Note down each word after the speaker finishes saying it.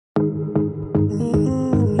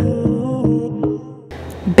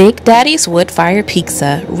Daddy's Wood Fire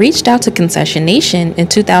Pizza reached out to Concession Nation in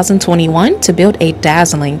 2021 to build a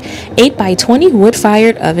dazzling 8x20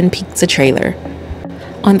 wood-fired oven pizza trailer.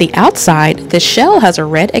 On the outside, the shell has a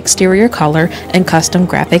red exterior color and custom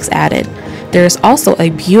graphics added. There is also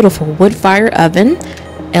a beautiful wood-fired oven,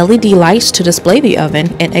 LED lights to display the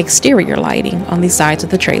oven, and exterior lighting on the sides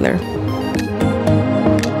of the trailer.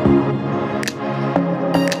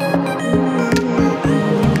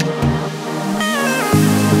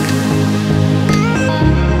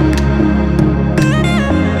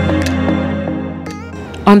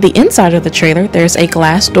 On the inside of the trailer, there's a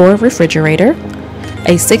glass door refrigerator,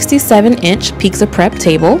 a 67-inch pizza prep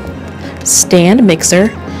table, stand mixer,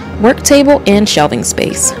 work table, and shelving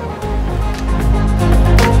space.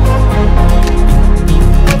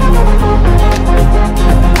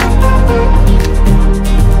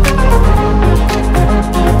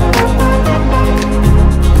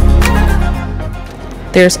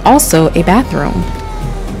 There's also a bathroom.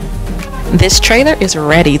 This trailer is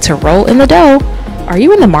ready to roll in the dough. Are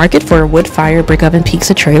you in the market for a wood-fired brick oven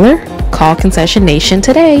pizza trailer? Call Concession Nation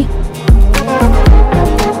today.